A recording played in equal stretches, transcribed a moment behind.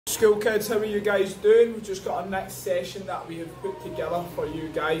School kids, how are you guys doing? We've just got our next session that we have put together for you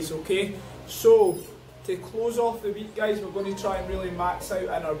guys, okay? So, to close off the week guys, we're going to try and really max out in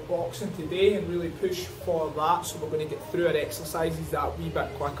our boxing today and really push for that. So we're going to get through our exercises that wee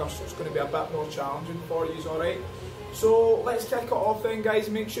bit quicker, so it's going to be a bit more challenging for you, alright? So let's kick it off then guys.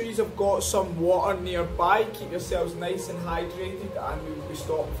 Make sure you have got some water nearby, keep yourselves nice and hydrated, and we will be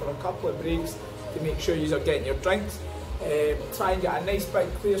stopping for a couple of breaks to make sure you are getting your drinks. Try and get a nice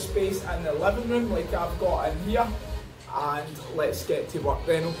big clear space in the living room like I've got in here, and let's get to work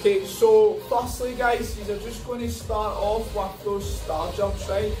then, okay? So firstly guys, you are just going to start off with those star jumps,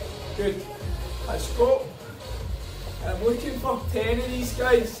 right? Good, let's go. And I'm looking for 10 of these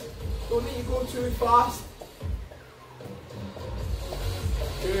guys, don't need to go too fast.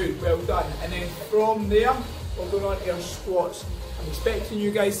 Good, well done. And then from there, we're going on to our squats. I'm expecting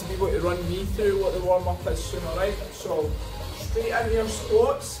you guys to be able to run me through what the warm-up is soon, alright? So, straight into your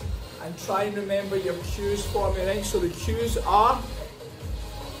squats and try and remember your cues for me, right? So the cues are,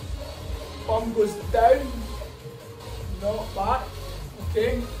 bum goes down, not back,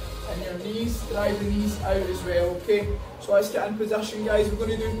 okay? And your knees, drive the knees out as well, okay? So let's get in position guys, we're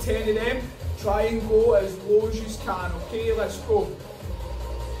going to do 10 of them. Try and go as low as you can, okay? Let's go.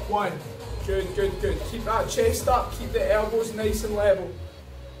 1. Good, good, good. Keep that chest up, keep the elbows nice and level.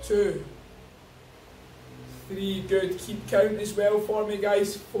 2, 3, good. Keep counting as well for me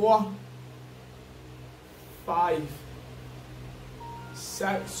guys. 4, 5,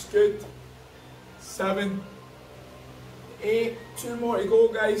 6, good. 7, 8, 2 more to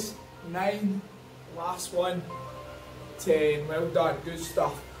go guys. 9, last one. 10, well done, good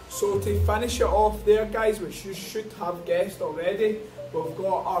stuff. So to finish it off there guys, which you should have guessed already, we've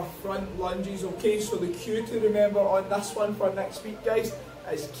got our front lunges, okay? So the cue to remember on this one for next week guys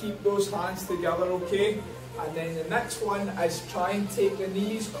is keep those hands together, okay? And then the next one is try and take the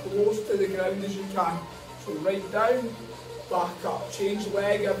knees close to the ground as you can. So right down, back up, change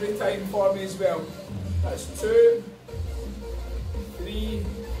leg every time for me as well. That's 2, 3,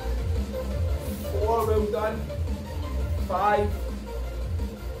 4, well done. 5,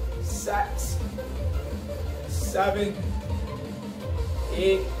 6, 7,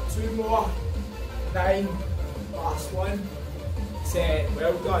 8, 2 more, 9, last one, 10,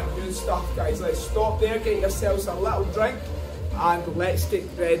 well done, good stuff guys. Let's stop there, get yourselves a little drink, and let's get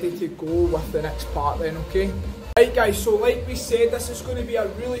ready to go with the next part then, okay? Right guys, so like we said, this is going to be a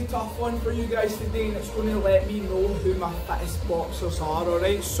really tough one for you guys today, and it's going to let me know who my fittest boxers are,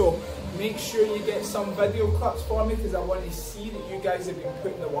 alright? So make sure you get some video clips for me, because I want to see that you guys have been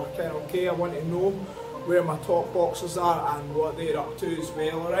putting the work in, okay? I want to know where my top boxers are and what they're up to as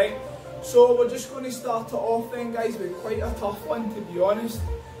well, alright? So we're just going to start it off then guys with quite a tough one to be honest,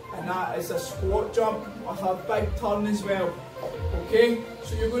 and that is a squat jump with a big turn as well, okay?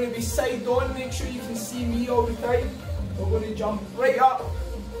 So you're going to be side on, make sure you can see me all the time. We're going to jump right up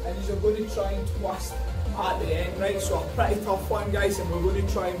and you're going to try and twist at the end, right? So a pretty tough one guys, and we're going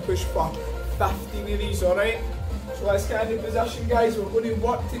to try and push for 15 of these, alright? So let's get into position guys, we're going to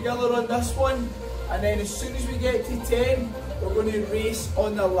work together on this one. And then as soon as we get to 10, we're going to race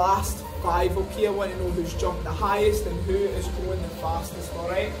on the last 5, okay? I want to know who's jumped the highest and who is going the fastest,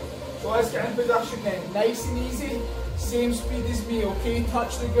 alright? So let's get in position then. Nice and easy, same speed as me, okay?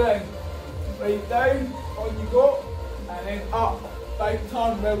 Touch the ground. Right down, on you go, and then up. Big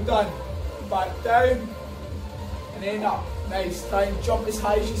turn, well done. Back down, and then up. Nice, try and jump as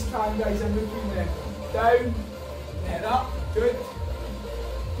high as you can guys in between them. Down, and then up, good.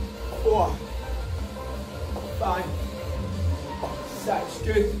 4, 5, 6,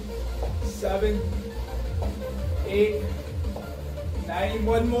 good. 7, 8, 9,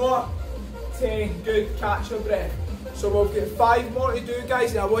 one more. 10, good, catch your breath. So we've got 5 more to do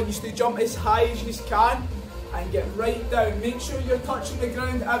guys, and I want you to jump as high as you can and get right down. Make sure you're touching the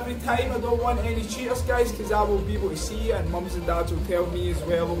ground every time. I don't want any cheaters guys, because I will be able to see you, and mums and dads will tell me as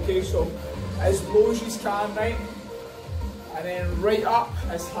well, okay? So as low as you can, right? And then right up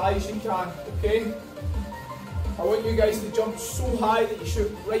as high as you can, okay? I want you guys to jump so high that you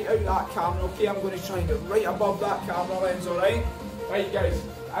shoot right out that camera, okay? I'm going to try and get right above that camera lens, alright? Right guys,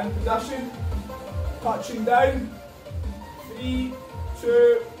 in position, touching down, 3,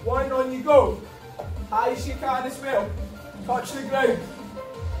 2, 1, on you go. High as you can as well, touch the ground.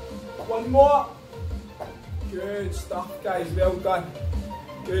 One more. Good stuff guys, well done.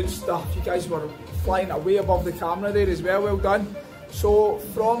 Good stuff, you guys were flying away above the camera there as well, well done. So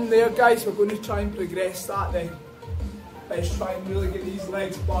from there guys, we're going to try and progress that then. Let's try and really get these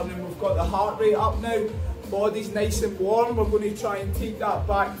legs burning. We've got the heart rate up now, body's nice and warm. We're going to try and take that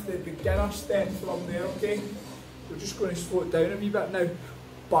back to the beginner step from there, okay? We're just going to slow it down a wee bit now.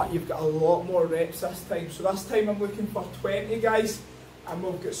 but you've got a lot more reps this time. So this time I'm looking for 20 guys, and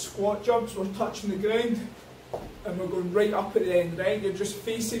we've got squat jumps, we're touching the ground, and we're going right up at the end, right? You're just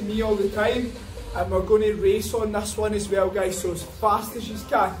facing me all the time, and we're going to race on this one as well, guys, so as fast as you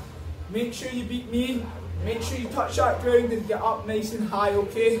can. Make sure you beat me, make sure you touch that ground and get up nice and high,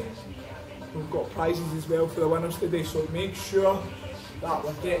 okay? We've got prizes as well for the winners today, so make sure that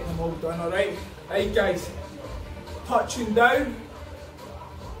we're getting them all done, alright? Right guys, touching down,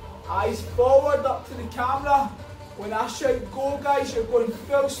 eyes forward up to the camera. When I shout go, guys, you're going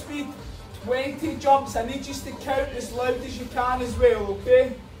full speed, 20 jumps. I need you to count as loud as you can as well,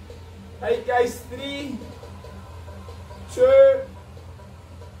 okay? Right guys, 3, 2,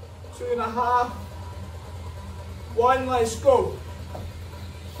 2.5, 1, let's go.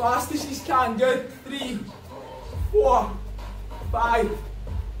 Fast as you can, good. 3, 4, 5,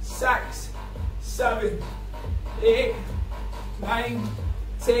 6, 7, 8, 9,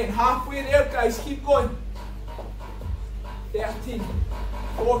 10. Halfway there, guys, keep going. 13,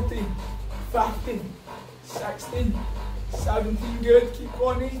 14, 15, 16, 17, good. Keep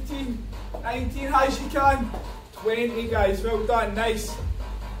going. 18, 19, high as you can. 20, guys, well done, nice.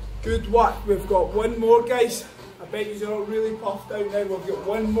 Good work. We've got one more, guys. I bet you're all really puffed out now. We've got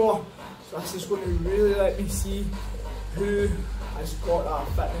one more. So this is going to really let me see who has got that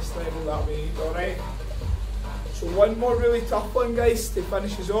fitness level that we need, alright? So one more really tough one, guys, to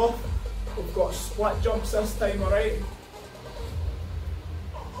finish us off. We've got split jumps this time, alright?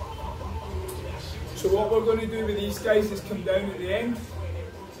 So what we're going to do with these guys is come down at the end.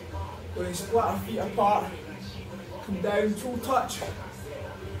 We're going to split our feet apart, come down, toe touch,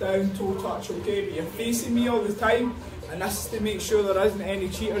 down, toe touch, okay? But you're facing me all the time, and this is to make sure there isn't any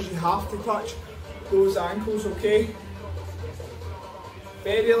cheaters. You have to touch those ankles, okay?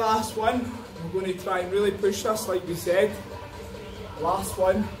 Very last one, we're going to try and really push this like we said. Last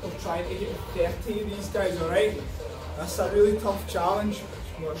one, we're trying to get 30 of these guys, alright? That's a really tough challenge.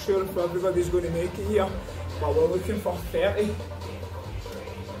 I'm not sure if everybody's going to make it here, but we're looking for 30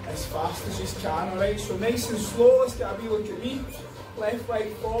 as fast as you can, alright? So nice and slow, let's get a wee look at me. Left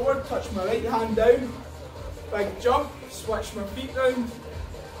leg forward, touch my right hand down, big jump, switch my feet round,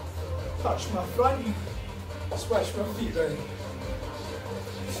 touch my front, switch my feet round,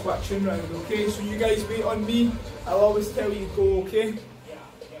 switching round, okay? So you guys wait on me, I'll always tell you go, okay?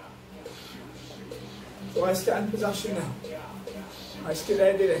 So let's get in position now. Let's get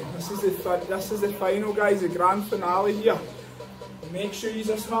ready then. This is the final, guys, the grand finale here. Make sure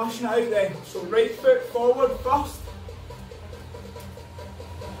you're smashing it out then. So right foot forward first.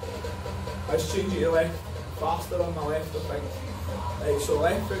 Let's change it to left. Faster on my left, I think. Right, so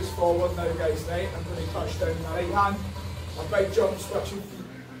left foot's forward now, guys, right? I'm going to touch down my right hand. A big jump, switching feet.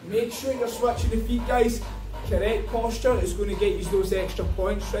 Make sure you're switching the feet, guys. Correct posture is going to get you those extra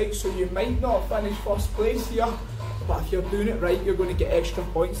points, right? So you might not finish first place here, but if you're doing it right, you're going to get extra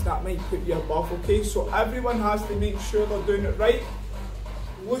points. That might put you above, okay? So everyone has to make sure they're doing it right.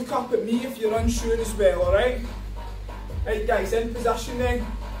 Look up at me if you're unsure as well, alright? Right, guys, in position then.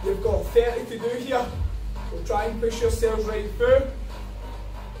 You've got 30 to do here. So try and push yourselves right through.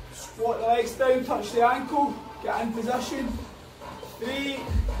 Squat the legs down, touch the ankle, get in position. 3,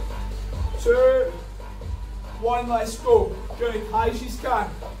 2, 1, let's go. Good, high as you can.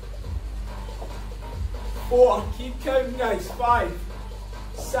 4, keep counting, guys. 5,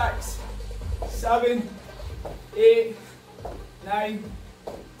 6, 7, 8, 9,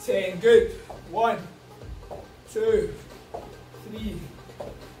 10. Good. 1, 2, 3,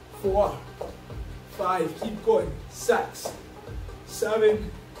 4, 5. Keep going. 6,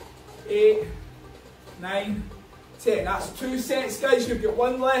 7, 8, 9, 10. That's 2 sets, guys. You've got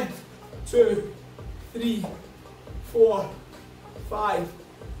 1 left. 2, 3, 4, 5,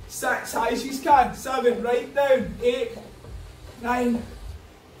 6. High as you can. 7. Right down. 8, 9,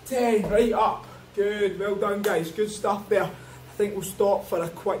 10. Right up. Good. Well done, guys. Good stuff there. I think we'll stop for a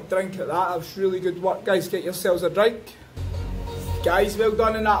quick drink at that. That was really good work, guys. Get yourselves a drink. Guys, well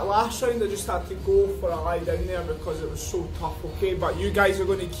done in that last round. I just had to go for a lie down there because it was so tough, okay? But you guys are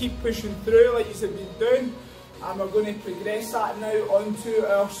going to keep pushing through like you've been doing. And we're going to progress that now onto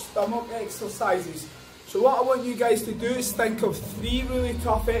our stomach exercises. So what I want you guys to do is think of 3 really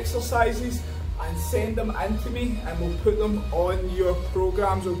tough exercises and send them in to me, and we'll put them on your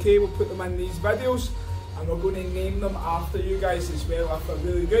programs, okay? We'll put them in these videos, and we're going to name them after you guys as well if they're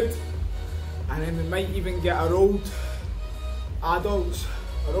really good. And then we might even get our old adults,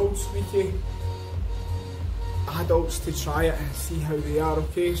 our old squeaky adults to try it and see how they are,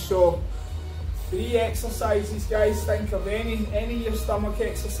 okay? So 3 exercises, guys. Think of any of your stomach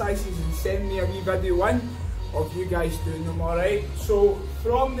exercises and send me a wee video in. of you guys doing them, alright? So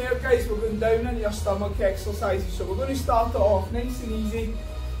from there guys, we're going down into your stomach exercises. So we're going to start it off nice and easy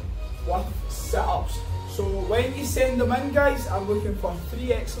with sit-ups. So when you send them in guys, I'm looking for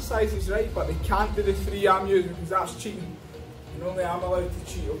 3 exercises, right? But they can't be the 3 I'm using because that's cheating. And only I'm allowed to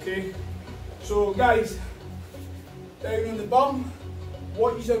cheat, okay? So guys, down on the bum,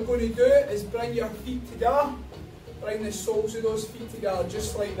 what you're going to do is bring your feet together. Bring the soles of those feet together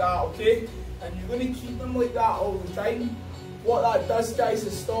just like that, okay? And you're going to keep them like that all the time. What that does guys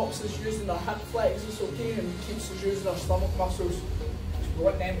is stops us using our hip flexors, okay? And keeps us using our stomach muscles. So we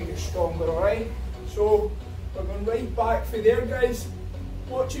want them to get stronger, alright? So we're going right back for there guys.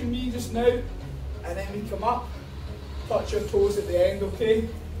 Watching me just now. And then we come up. Touch your toes at the end, okay?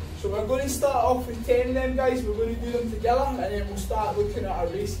 So we're going to start off with 10 of them guys. We're going to do them together. And then we'll start looking at our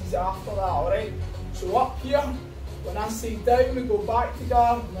races after that, alright? So up here. When I say down, we go back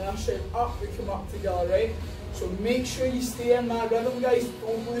together. When I say up, we come up together, right? So make sure you stay in that rhythm, guys.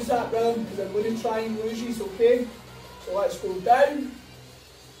 Don't lose that rhythm because I'm going to try and lose you, okay? So let's go down.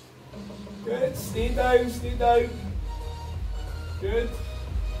 Good. Stay down, stay down. Good.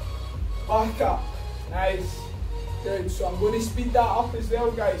 Back up. Nice. Good. So I'm going to speed that up as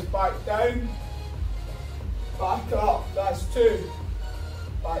well, guys. Back down. Back up. That's 2.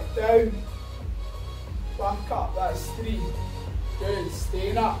 Back down. Back up, that's 3. Good,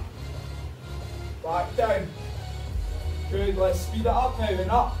 staying up. Back down. Good, let's speed it up now and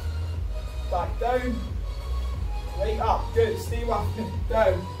up. Back down. Right up, good, stay with me.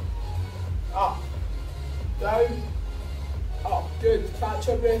 Down. Up. Down. Up, good. Catch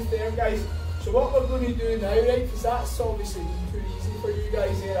your breath there, guys. So what we're going to do now, right, because that's obviously too easy for you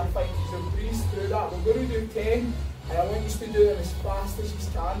guys there, I think. So breeze through that. We're going to do 10, and I want you to do them as fast as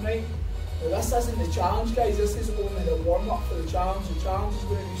you can, right? Now this isn't the challenge guys, this is only the warm up for the challenge. The challenge is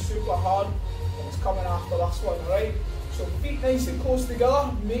going to be super hard and it's coming after this one, alright? So feet nice and close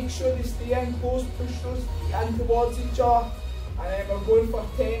together, make sure they stay in close, push those feet in towards each other. And then we're going for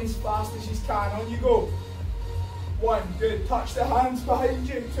 10 as fast as you can. On you go. 1, good, touch the hands behind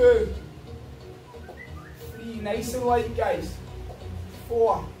you. 2, 3, nice and light guys.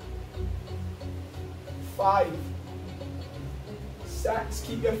 4, 5, 6,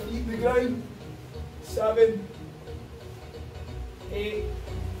 keep your feet in the ground. 7, 8,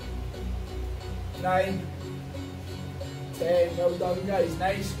 9, 10. Well done guys,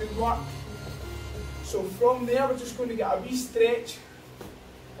 nice, good work. So from there we're just going to get a wee stretch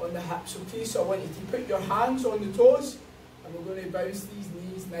on the hips, okay? So I want you to put your hands on the toes and we're going to bounce these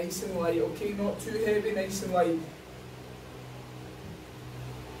knees nice and light, okay? Not too heavy, nice and light.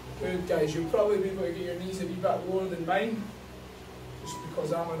 Good guys, you'll probably be able to get your knees a wee bit lower than mine. Just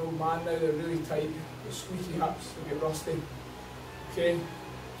because I'm an old man now, they're really tight. The squeaky hips, they get rusty. Okay?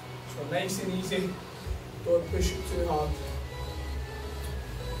 So nice and easy. Don't push it too hard.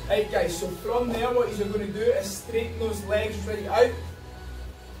 Right guys, so from there what you're going to do is straighten those legs right out.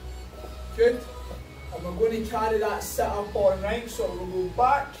 Good. And we're going to carry that sit up on, right? So we'll go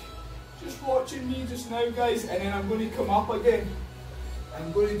back. Just watching me just now guys, and then I'm going to come up again.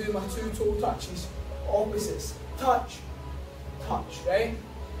 I'm going to do my 2 toe touches. Opposites. Touch. Touch, right?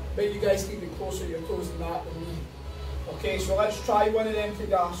 But you guys can get closer to your toes than that than me. Okay, so let's try one of them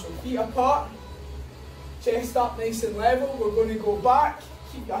together. So feet apart, chest up nice and level. We're going to go back,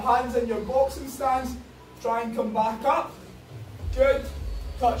 keep your hands in your boxing stance, try and come back up. Good,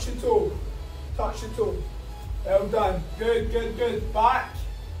 touch the toe, touch the toe. Well done, good, good, good. Back,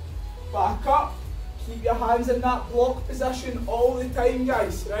 back up. Keep your hands in that block position all the time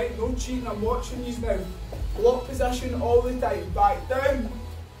guys, right? No cheating, I'm watching these now. Block position all the time. Back down.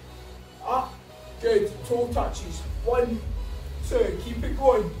 Up. Good. Toe touches. 1, 2. Keep it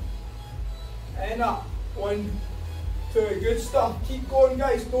going. And up. 1, 2. Good stuff. Keep going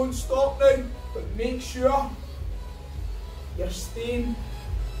guys. Don't stop now. But make sure you're staying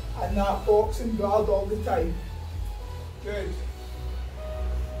in that boxing guard all the time. Good.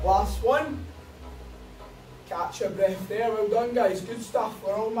 Last one. Catch your breath there. Well done guys. Good stuff.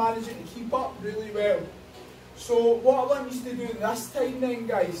 We're all managing to keep up really well. So what I want you to do this time then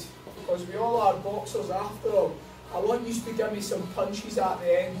guys, because we all are boxers after all, I want you to give me some punches at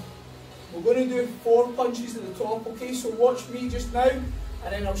the end. We're going to do 4 punches at the top, okay? So watch me just now, and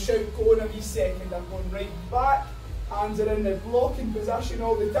then I'll shout go in a wee second. I'm going right back, hands are in the blocking position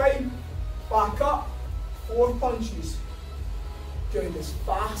all the time, back up, 4 punches. Good, as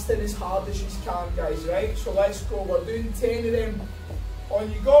fast and as hard as you can guys, right? So let's go, we're doing 10 of them.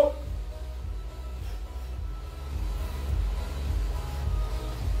 On you go.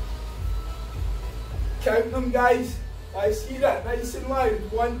 Count them guys. Let's hear it nice and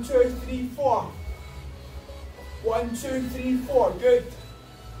loud. 1, 2, 3, 4. 1, 2, 3, 4. Good.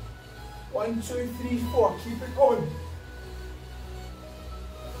 1, 2, 3, 4. Keep it going.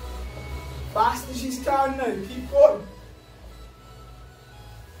 Fast as you can now. Keep going.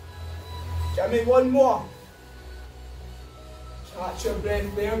 Give me one more. Catch your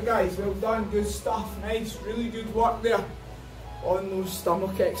breath there, guys. Well done. Good stuff. Nice. Really good work there on those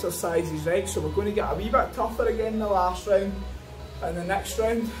stomach exercises, right? So we're going to get a wee bit tougher again in the last round and the next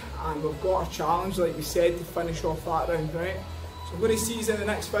round, and we've got a challenge, like we said, to finish off that round, right? So I'm going to see you in the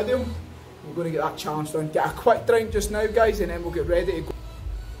next video. We're going to get that challenge done. Get a quick drink just now, guys, and then we'll get ready to go.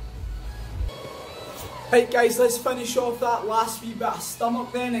 Right, guys, let's finish off that last wee bit of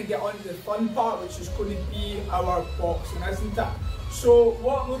stomach then and get on to the fun part, which is going to be our boxing, isn't it? So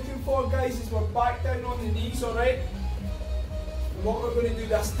what I'm looking for, guys, is we're back down on the knees, alright? And what we're going to do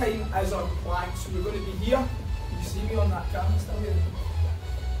this time is our plank. So we're going to be here. You see me on that camera still here?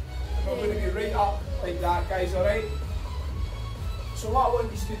 And we're going to be right up like that, guys, alright? So what I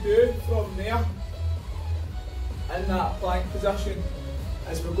want you to do from there, in that plank position,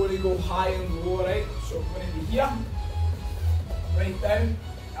 is we're going to go high and low, right? So I'm going to be here, right down,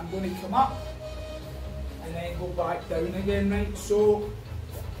 I'm going to come up, and then go back down again, right? So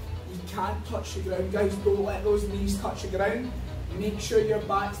you can't touch the ground, guys. Don't let those knees touch the ground. Make sure your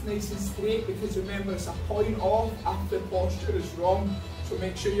back's nice and straight, because remember, it's a point off if the posture is wrong. So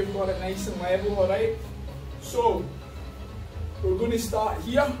make sure you've got it nice and level, alright? So we're going to start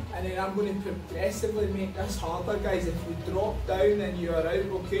here, and then I'm going to progressively make this harder, guys. If you drop down, then you're out,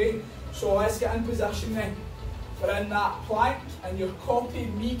 okay? So let's get in position then. We're in that plank, and you're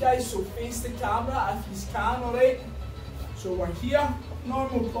copying me, guys, so face the camera if you can, alright? So we're here,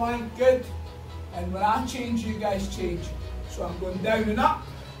 normal plank, good. And when I change, you guys change. So I'm going down and up,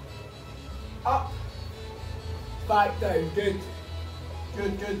 back down, good.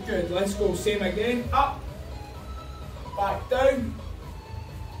 Good, good, good. Let's go, same again, up, back down,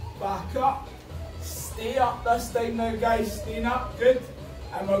 back up, stay up this time now, guys, staying up, good.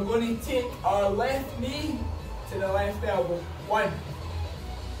 And we're going to take our left knee to the left elbow. 1,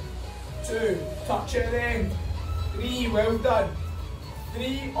 2, touch at the end, 3, well done.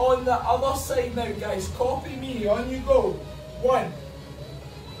 3 on the other side now, guys, copy me, on you go. 1,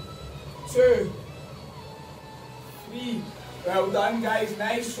 2, 3, well done, guys,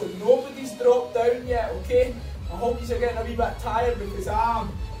 nice. So nobody's dropped down yet, okay? I hope you're getting a wee bit tired, because I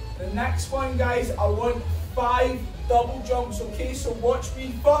am. The next one, guys, I want 5 double jumps, okay? So watch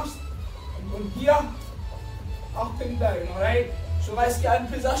me first. I'm going here, up and down, alright? So let's get in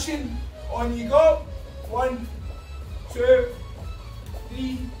position. On you go. 1, 2,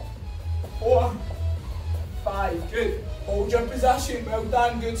 3, 4, 5. Good. Hold your position. Well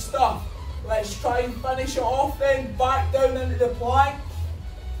done. Good stuff. Let's try and finish it off then. Back down into the plank.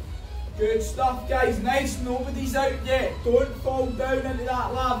 Good stuff, guys. Nice. Nobody's out yet. Don't fall down into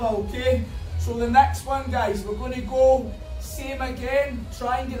that lava, okay? So the next one, guys, we're going to go same again.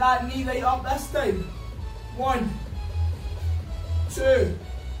 Try and get that knee right up this time. 1, 2,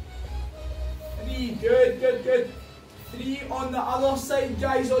 3. Good, good, good. 3 on the other side,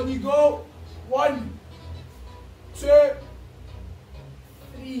 guys. On you go. 1, 2,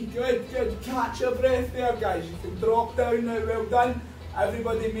 3. Good, good. Catch your breath there, guys. You can drop down now. Well done.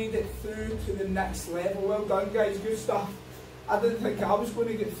 Everybody made it through to the next level. Well done, guys. Good stuff. I didn't think I was going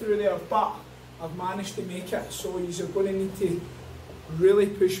to get through there, but I've managed to make it. So you're going to need to really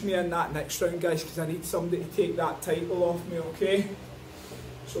push me in that next round, guys, because I need somebody to take that title off me, okay?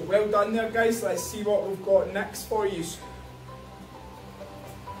 So well done there, guys. Let's see what we've got next for you.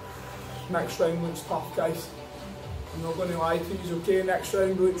 Next round looks tough, guys. I'm not going to lie to you, okay? Next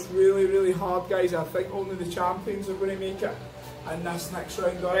round looks really, really hard, guys. I think only the champions are going to make it in this next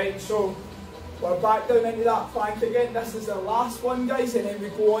round, alright? So we're back down into that plank again. This is the last one, guys, and then we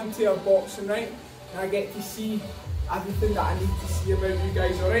go on to our boxing, right? And I get to see everything that I need to see about you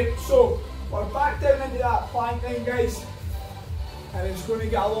guys, alright? So we're back down into that plank then, guys. And it's going to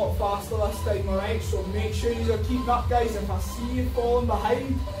get a lot faster this time, alright? So make sure you are keeping up, guys. If I see you falling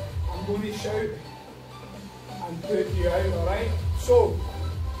behind, I'm going to shout and put you out, alright? So,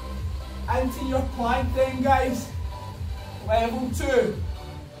 into your plank then, guys. Level 2.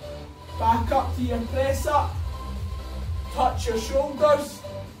 Back up to your press up. Touch your shoulders.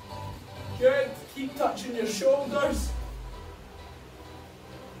 Good. Keep touching your shoulders.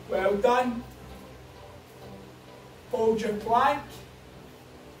 Well done. Hold your plank.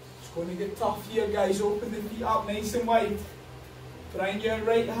 It's going to get tough here, guys. Open the feet up nice and wide. Bring your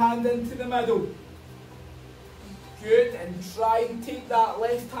right hand into the middle. Good. And try and take that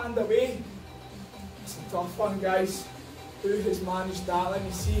left hand away. It's a tough one, guys. Who has managed that? Let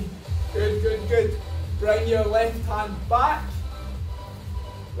me see. Good, good, good. Bring your left hand back.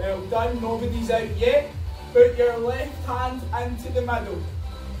 Well done, nobody's out yet. Put your left hand into the middle.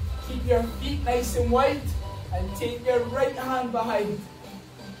 Keep your feet nice and wide and take your right hand behind.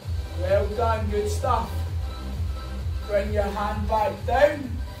 Well done, good stuff. Bring your hand back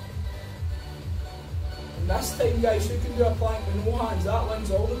down. And this time, guys, who can do a plank with no hands? That wins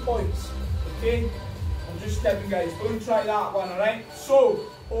all the points. Okay? I'm just kidding, guys. Don't try that one, alright? So,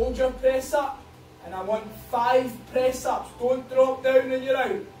 hold your press up. And I want 5 press ups. Don't drop down when you're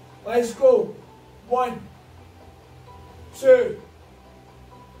out. Let's go. 1, 2,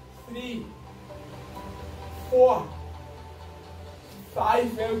 3, 4,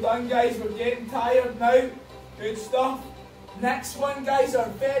 5. Well done, guys. We're getting tired now. Good stuff. Next one, guys, our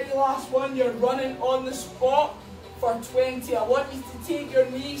very last one. You're running on the spot for 20. I want you to take your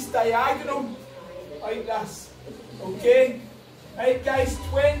knees diagonal like this. Okay? Right, guys,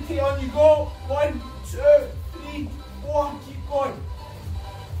 20 on you go. 1, 2, 3, 4. Keep going.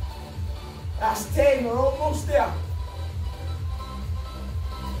 That's 10. We're almost there.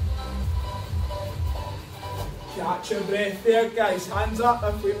 Catch your breath there, guys. Hands up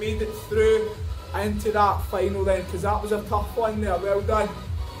if we made it through into that final then, because that was a tough one there. Well done.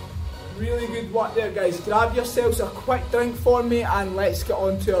 Really good work there, guys. Grab yourselves a quick drink for me and let's get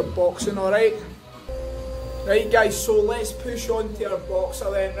on to our boxing, alright? Right, guys, so let's push on to our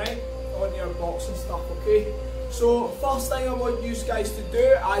boxer then, right? On to our boxing stuff, okay? So, first thing I want you guys to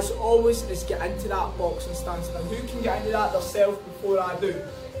do, as always, is get into that boxing stance. Now, who can get into that themselves before I do?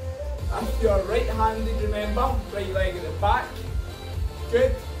 If you're right-handed, remember, right leg at the back.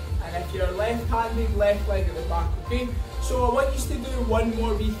 Good. And if you're left-handed, left leg at the back, okay? So I want you to do one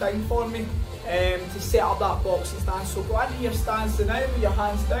more wee thing for me to set up that boxing stance. So go into your stance now with your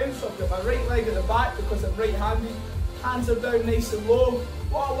hands down. So I've got my right leg at the back because I'm right-handed. Hands are down nice and low.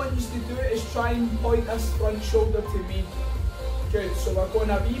 What I want you to do is try and point this front shoulder to me. Good, so we're going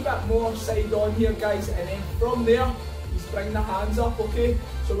a wee bit more side on here, guys, and then from there, just bring the hands up, okay?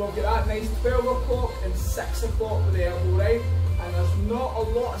 So we'll get that nice 12 o'clock and 6 o'clock with the elbow, right? And there's not a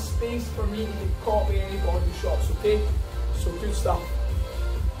lot of space for me to get caught with any body shots, okay? So good stuff.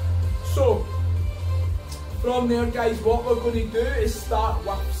 So, from there, guys, what we're going to do is start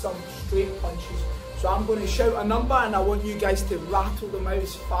with some straight punches. So I'm going to shout a number and I want you guys to rattle them out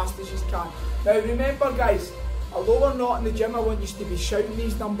as fast as you can. Now remember, guys, although we're not in the gym, I want you to be shouting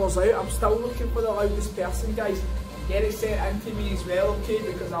these numbers out. I'm still looking for the loudest person, guys. Get it sent into me as well, okay?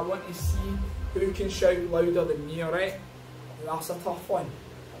 Because I want to see who can shout louder than me, alright? That's a tough one.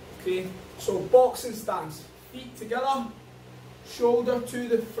 Okay, so boxing stance. Feet together, shoulder to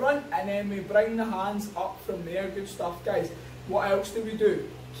the front, and then we bring the hands up from there. Good stuff, guys. What else do we do?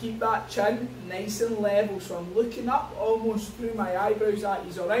 Keep that chin nice and level. So I'm looking up almost through my eyebrows at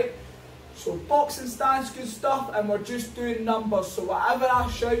you, alright? So boxing stance, good stuff, and we're just doing numbers. So whatever I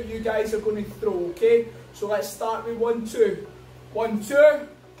shout, you guys are going to throw, okay? So let's start with 1, 2. 1, 2,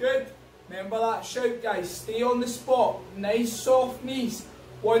 good. Remember that shout, guys. Stay on the spot. Nice soft knees.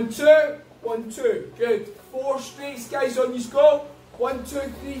 1, 2, 1, 2. Good. 4 straights, guys, on you go. 1, 2,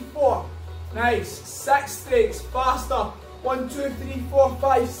 3, 4. Nice. 6 straights. Faster. 1, 2, 3, 4,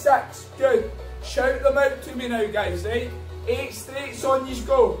 5, 6. Good. Shout them out to me now, guys, right? 8 straights on you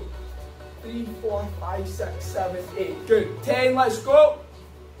go. 3, 4, 5, 6, 7, 8. Good. 10, let's go.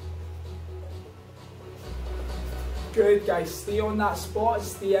 Good, guys. Stay on that spot.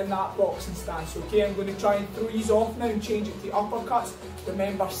 Stay in that boxing stance, okay? I'm going to try and throw these off now and change it to uppercuts.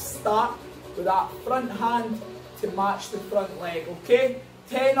 Remember, start with that front hand to match the front leg, okay?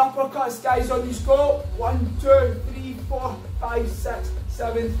 10 uppercuts, guys, on you go. 1, 2, 3, 4, 5, 6,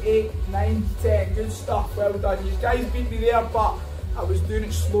 7, 8, 9, 10. Good stuff. Well done. You guys beat me there, but I was doing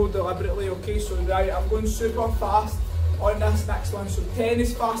it slow deliberately, okay? So, right, I'm going super fast on this next one. So 10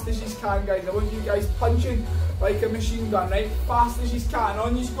 as fast as you can, guys. I want you guys punching like a machine gun, right? Fast as you can.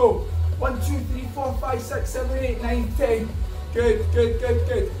 On you go. 1, 2, 3, 4, 5, 6, 7, 8, 9, 10. Good, good, good,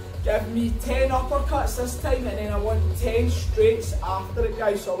 good. Give me 10 uppercuts this time, and then I want 10 straights after it,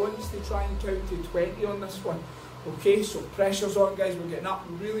 guys. So I want you to try and count to 20 on this one. Okay, so pressure's on, guys. We're getting up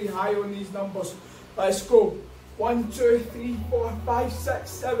really high on these numbers. Let's go. 1, 2, 3, 4, 5, 6,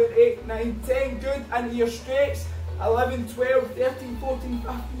 7, 8, 9, 10. Good. Into your straights. 11, 12, 13, 14,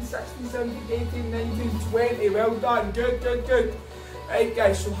 15, 16, 17, 18, 19, 20. Well done. Good, good, good. Right,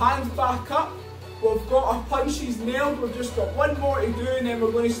 guys, so hands back up. We've got our punches nailed. We've just got one more to do, and then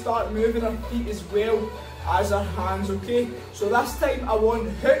we're going to start moving our feet as well as our hands, okay? So this time I want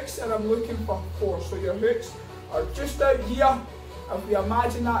hooks, and I'm looking for 4. So your hooks are just out here. If we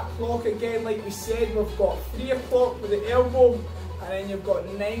imagine that clock again, like we said, we've got 3 o'clock with the elbow, and then you've got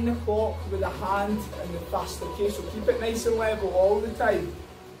 9 o'clock with the hand and the fist, okay? So keep it nice and level all the time,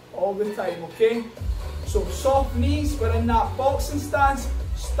 okay? So soft knees, we're in that boxing stance.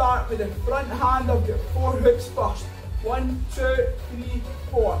 Start with the front hand, I've got 4 hooks first. 1, 2, 3,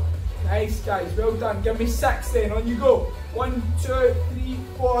 4. Nice guys, well done. Give me 6 then, on you go. 1, 2, 3,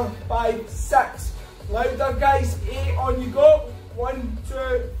 4, 5, 6. Louder guys, 8, on you go. 1, 2,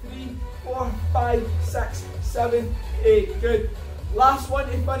 3, 4, 5, 6, 7, 8. Good. Last one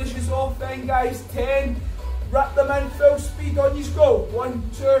to finish us off then guys, 10. Rip them in full speed, on you go. 1,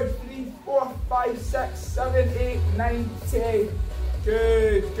 2, 3, 4, 5, 6, 7, 8, 9, 10.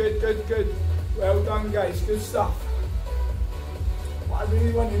 Good, good, good, good. Well done guys, good stuff. What I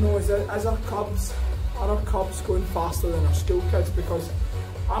really want to know is, are our cubs going faster than our school kids? Because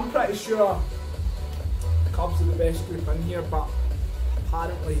I'm pretty sure the cubs are the best group in here, but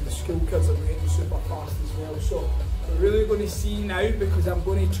apparently the school kids are going super fast as well. So we're really going to see now, because I'm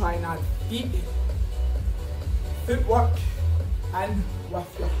going to try and add footwork in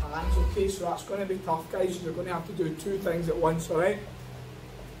with your hands, okay? So that's going to be tough guys, you're going to have to do 2 things at once, alright?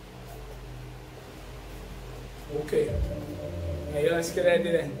 Okay, right, let's get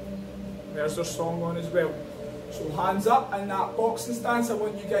ready then. There's our song on as well. So hands up in that boxing stance, I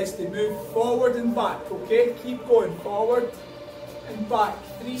want you guys to move forward and back, okay? Keep going, forward and back.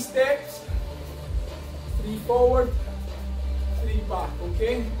 3 steps, 3 forward, 3 back,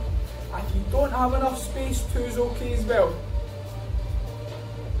 okay? If you don't have enough space, 2 is okay as well.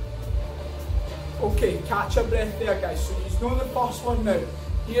 Okay, catch your breath there guys. So you know the first one now.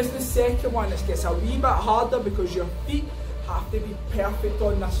 Here's the second one. This gets a wee bit harder because your feet have to be perfect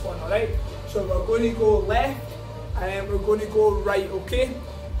on this one, alright? So we're going to go left and then we're going to go right, okay?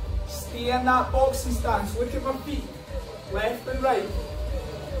 Stay in that boxing stance. Look at my feet. Left and right.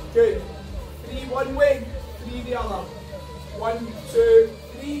 Good. 3 one way, 3 the other. 1, 2,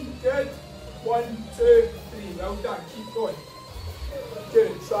 3. Good. 1, 2, 3. Well done. Keep going.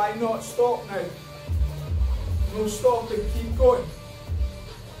 Good. Try not stop now. No stopping. Keep going.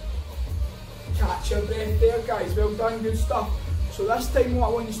 Catch your breath there guys. Well done. Good stuff. So this time what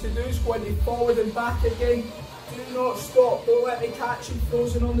I want you to do is go into forward and back again. Do not stop. Don't let me catch you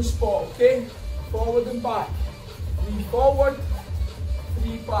frozen on the spot, okay? Forward and back. 3 forward,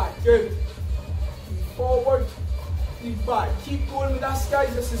 3 back. Good. 3 forward, 3 back. Keep going with this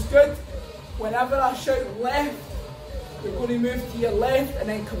guys. This is good. Whenever I shout left, you're going to move to your left and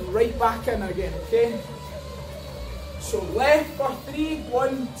then come right back in again, okay? So left for 3,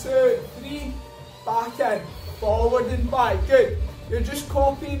 1, 2, 3, back in, forward and back. Good. You're just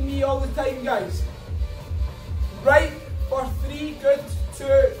copying me all the time guys. Right for 3, good, 2,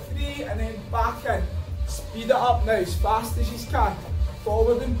 3, and then back in. Speed it up now as fast as you can.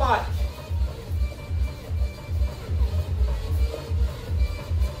 Forward and back.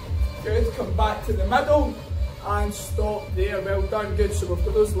 Good, come back to the middle and stop there. Well done, good. So we've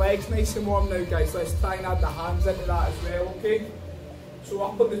got those legs nice and warm now guys. Let's try and add the hands into that as well, okay? So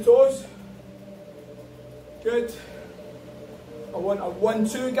up on the toes. Good. I want a 1,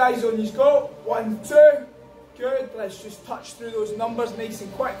 2 guys, on you go. 1, 2. Good. Let's just touch through those numbers nice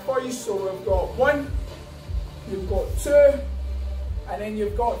and quick for you. So we've got 1, you've got 2, and then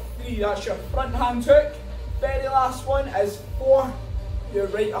you've got 3. That's your front hand hook. Very last one is 4. Your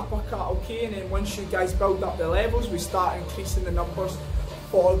right uppercut, okay? And then once you guys build up the levels, we start increasing the numbers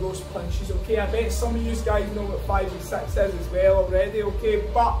for those punches, okay? I bet some of you guys know what 5 and 6 is as well already, okay?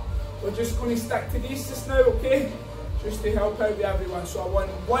 But we're just going to stick to these just now, okay? Just to help out with everyone. So I want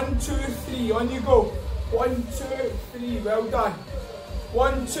 1, 2, 3, on you go. 1, 2, 3, well done.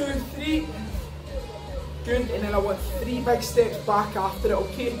 1, 2, 3. Good, and then I want 3 big steps back after it,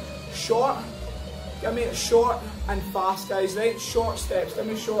 okay? Short. Give me it short and fast guys, right? Short steps, give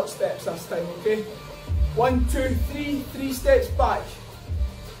me short steps this time, okay? 1, 2, 3, 3 steps back.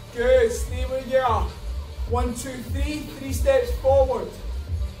 Good, stay where you are. 1, 2, 3, 3 steps forward.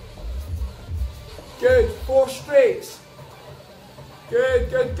 Good, 4 straights. Good,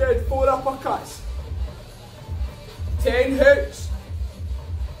 good, good, 4 uppercuts. 10 hooks.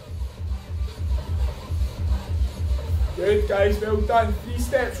 Good guys, well done. 3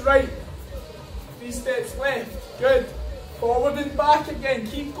 steps right. 3 steps left. Good. Forward and back again.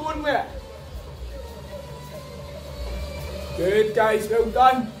 Keep going with it. Good guys, well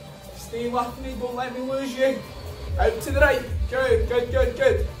done. Stay with me, don't let me lose you. Out to the right. Good, good, good,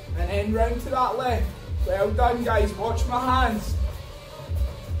 good. And then round to that left. Well done guys, watch my hands.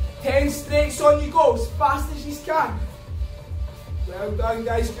 10 straights, on you go, as fast as you can. Well done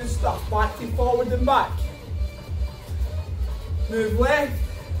guys, good stuff. Back to forward and back. Move left.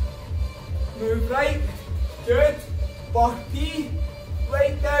 Move right. Good. burpee,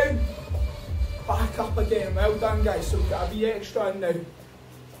 right down, back up again. Well done guys, so we've got a wee extra in now.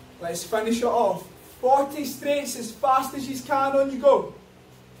 Let's finish it off. 40 straights as fast as you can, on you go.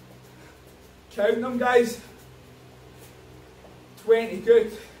 Count them guys. 20,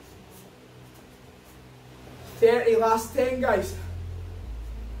 good. 30, last 10 guys.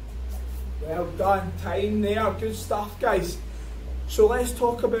 Well done, time there, good stuff guys. So let's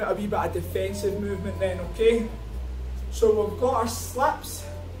talk about a wee bit of defensive movement then, okay? So we've got our slips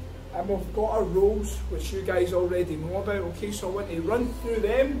and we've got our rolls, which you guys already know about, okay? So I want to run through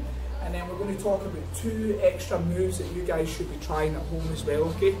them, and then we're going to talk about 2 extra moves that you guys should be trying at home as well,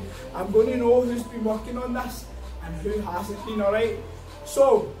 okay? I'm going to know who's been working on this and who hasn't been, alright?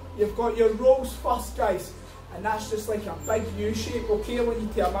 So, you've got your rolls first guys, and that's just like a big U shape, okay? I want you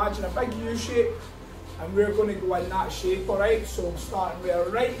to imagine a big U shape, and we're going to go in that shape, alright? So I'm starting with our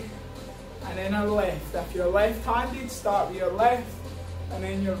right, and then our left. If you're left-handed, start with your left, and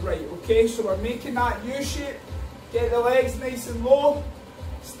then your right, okay? So we're making that U shape, get the legs nice and low,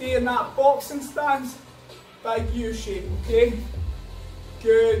 stay in that boxing stance, big U shape, okay?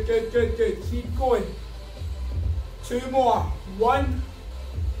 Good, good, good, good, keep going. 2 more, 1,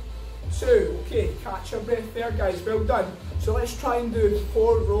 2, okay, catch your breath there guys, well done. So let's try and do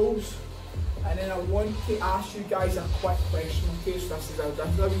 4 rolls, and then I want to ask you guys a quick question, okay? So this is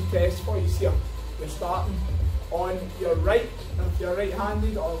a wee test for you here. You're starting on your right if you're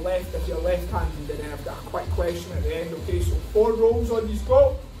right-handed, or left if you're left-handed, and then I've got a quick question at the end, okay? So 4 rolls on you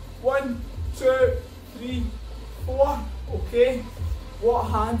go. 1, 2, 3, 4, okay? What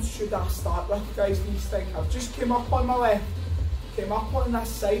hand should I start with guys, do you think? I've just came up on my left, came up on this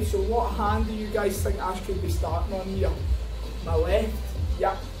side, so what hand do you guys think I should be starting on here? My left?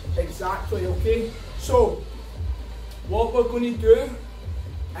 Yep, exactly, okay? So, what we're going to do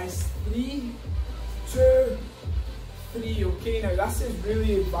is 3, 2, 3, okay? Now this is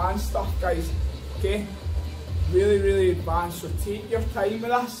really advanced stuff guys, okay? Really, really advanced, so take your time with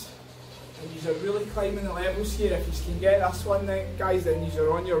this. And you're really climbing the levels here. If you can get this one then guys, then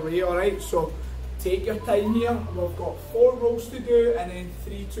you're on your way, alright? So take your time here. We've got 4 rolls to do, and then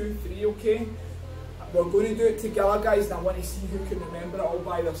 3, 2, 3, okay? We're going to do it together guys, and I want to see who can remember it all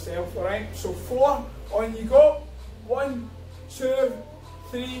by themselves, alright? So 4, on you go. 1, 2,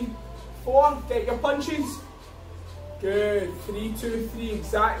 3, 4, get your punches. Good, 3, 2, 3,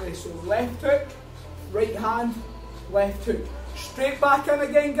 exactly. So left hook, right hand, left hook. Straight back in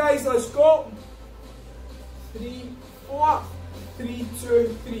again guys, let's go. 3, 4, 3,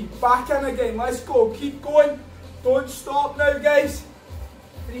 2, 3. Back in again, let's go. Keep going. Don't stop now guys.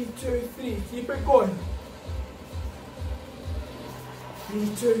 3, 2, 3. Keep it going. 3,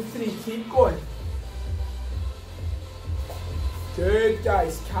 2, 3. Keep going. Good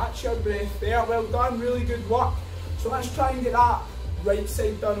guys. Catch your breath there. Well done. Really good work. So let's try and get that right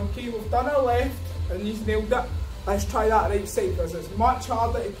side done. Okay, we've done our left and he's nailed it. Let's try that right side, because it's much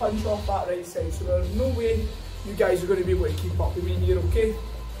harder to punch off that right side. So there's no way you guys are going to be able to keep up with me here, okay?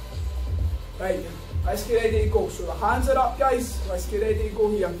 Right, let's get ready to go. So the hands are up guys, let's get ready to go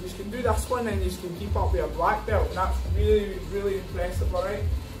here. You can do this one and you can keep up with a black belt, and that's really, really impressive, alright?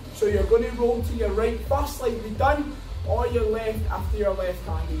 So you're going to roll to your right first like we've done, or your left after you're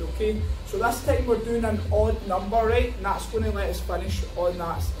left-handed, okay? So this time we're doing an odd number, right? And that's going to let us finish on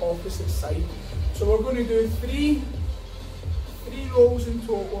that opposite side. So we're going to do 3 rolls in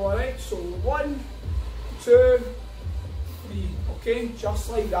total, alright? So 1, 2, 3, okay?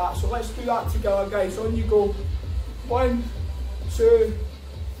 Just like that. So let's do that together guys. On you go. 1, 2,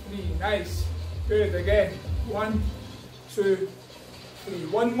 3. Nice. Good. Again. 1, 2, 3.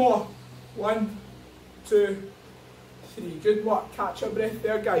 One more. 1, 2, 3. Good work. Catch your breath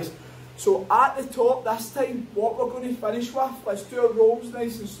there guys. So at the top this time, what we're going to finish with, let's do our rolls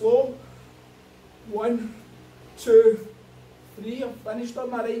nice and slow. 1, 2, 3. I've finished on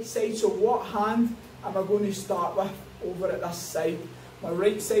my right side. So what hand am I going to start with over at this side? My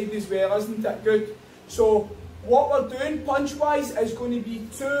right side as well, isn't it? Good. So what we're doing punch wise is going to be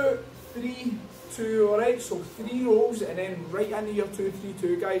 2, 3, 2, alright? So 3 rolls and then right into your 2, 3,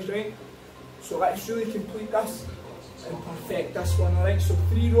 2 guys, right? So let's really complete this and perfect this one, alright? So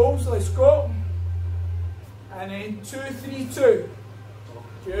 3 rolls, let's go. And then 2, 3, 2.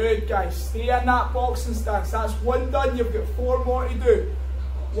 Good guys, stay in that boxing stance. That's 1 done, you've got 4 more to do.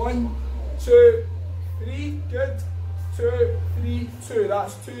 1, 2, 3, good. 2, 3, 2,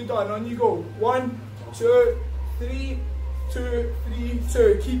 that's 2 done, on you go. 1, 2, 3, 2, 3,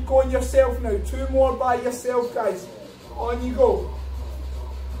 2. Keep going yourself now, 2 more by yourself guys. On you go.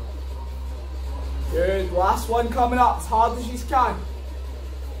 Good, last one coming up, as hard as you can.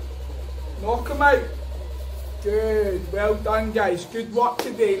 Knock them out. Good, well done guys, good work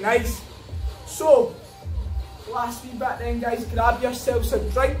today, nice. So, last wee bit then guys, grab yourselves a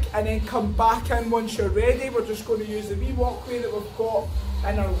drink and then come back in once you're ready. We're just going to use the wee walkway that we've got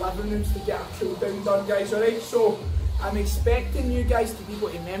in our living rooms to get a cool down done guys, alright? So, I'm expecting you guys to be able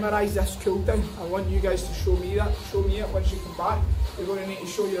to memorise this cool down. I want you guys to show me it once you come back. You're going to need to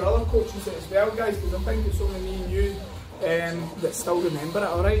show your other coaches it as well guys, because I think it's only me and you that still remember it,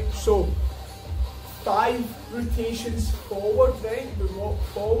 alright? So, 5 rotations forward, right? We walk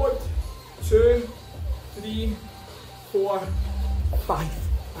forward, 2, 3, 4, 5.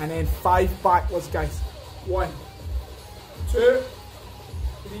 And then 5 backwards guys. 1, 2,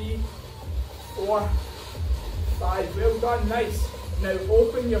 3, 4, 5. Well done, nice. Now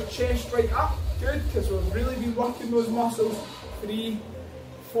open your chest right up, good, because we've really been working those muscles. 3,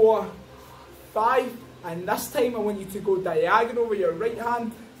 4, 5. And this time I want you to go diagonal with your right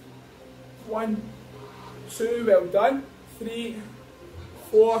hand. 1, 2, well done. 3,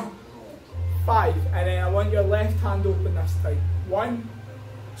 4, 5. And then I want your left hand open this time. 1,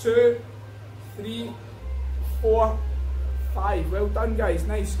 2, 3, 4, 5. Well done guys,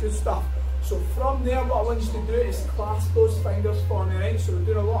 nice, good stuff. So from there what I want you to do is clasp those fingers for me, right? So we're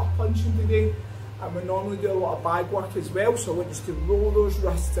doing a lot of punching today and we normally do a lot of bag work as well. So I want you to roll those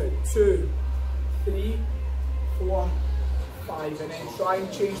wrists out. 2, 3, 4, 5. And then try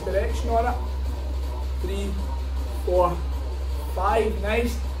and change direction on it. 3, 4, 5.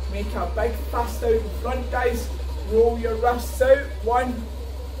 Nice. Make a big fist out in front guys. Roll your wrists out. 1,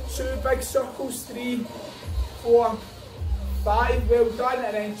 2 big circles. 3, 4, 5. Well done.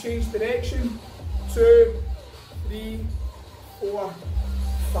 And then change direction. 2, 3, 4,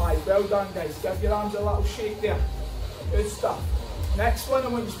 5. Well done guys. Give your arms a little shake there. Good stuff. Next one I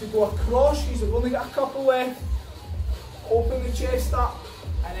want you to go across. You've only got a couple left. Open the chest up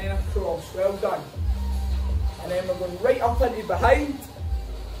and then across. Well done. And then we're going right up into behind.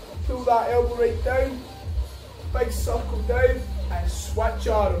 Pull that elbow right down. Big circle down and switch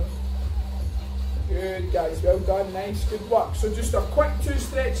arm. Good guys, well done, nice, good work. So just a quick 2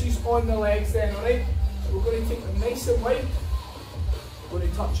 stretches on the legs then, alright? So we're going to take them nice and wide. We're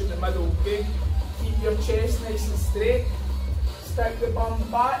going to touch in the middle, okay? Keep your chest nice and straight. Stick the bum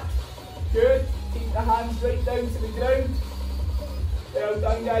back. Good. Keep the hands right down to the ground. Well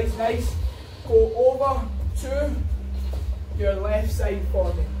done guys, nice. Go over to your left side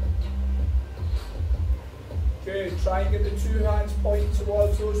for me. Good, try and get the 2 hands pointing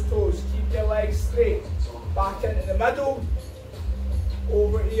towards those toes. Keep your legs straight. Back into the middle.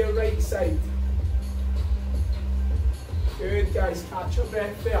 Over to your right side. Good guys, catch your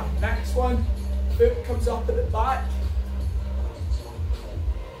breath there. Next one, foot comes up at the back.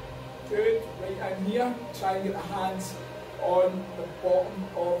 Good, right in here. Try and get the hands on the bottom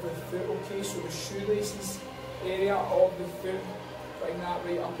of the foot, okay? So the shoelaces area of the foot. Bring that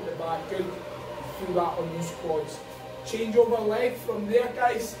right up at the back, good. Feel that on those quads. Change over leg from there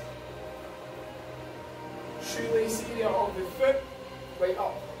guys. Shoelace area of the foot, right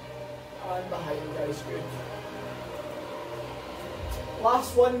up and behind guys, good.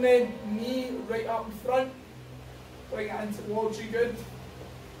 Last one then, knee right up in front. Bring it in towards you, good.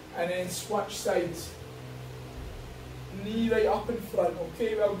 And then switch sides. Knee right up in front,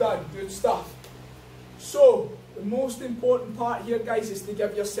 okay, well done, good stuff. So, the most important part here guys is to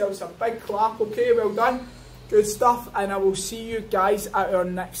give yourselves a big clap, okay, well done, good stuff, and I will see you guys at our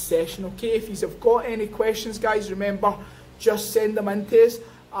next session, okay. If you've got any questions guys, remember, just send them in to us,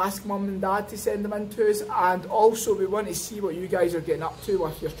 ask mum and dad to send them in to us, and also we want to see what you guys are getting up to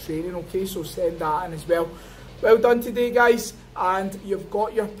with your training, okay, so send that in as well. Well done today guys, and you've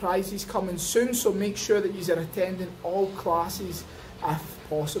got your prizes coming soon, so make sure that you are attending all classes if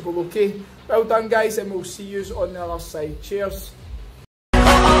possible, okay? Well done guys, and we'll see you on the other side. Cheers.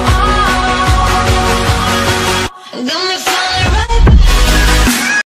 Got me falling right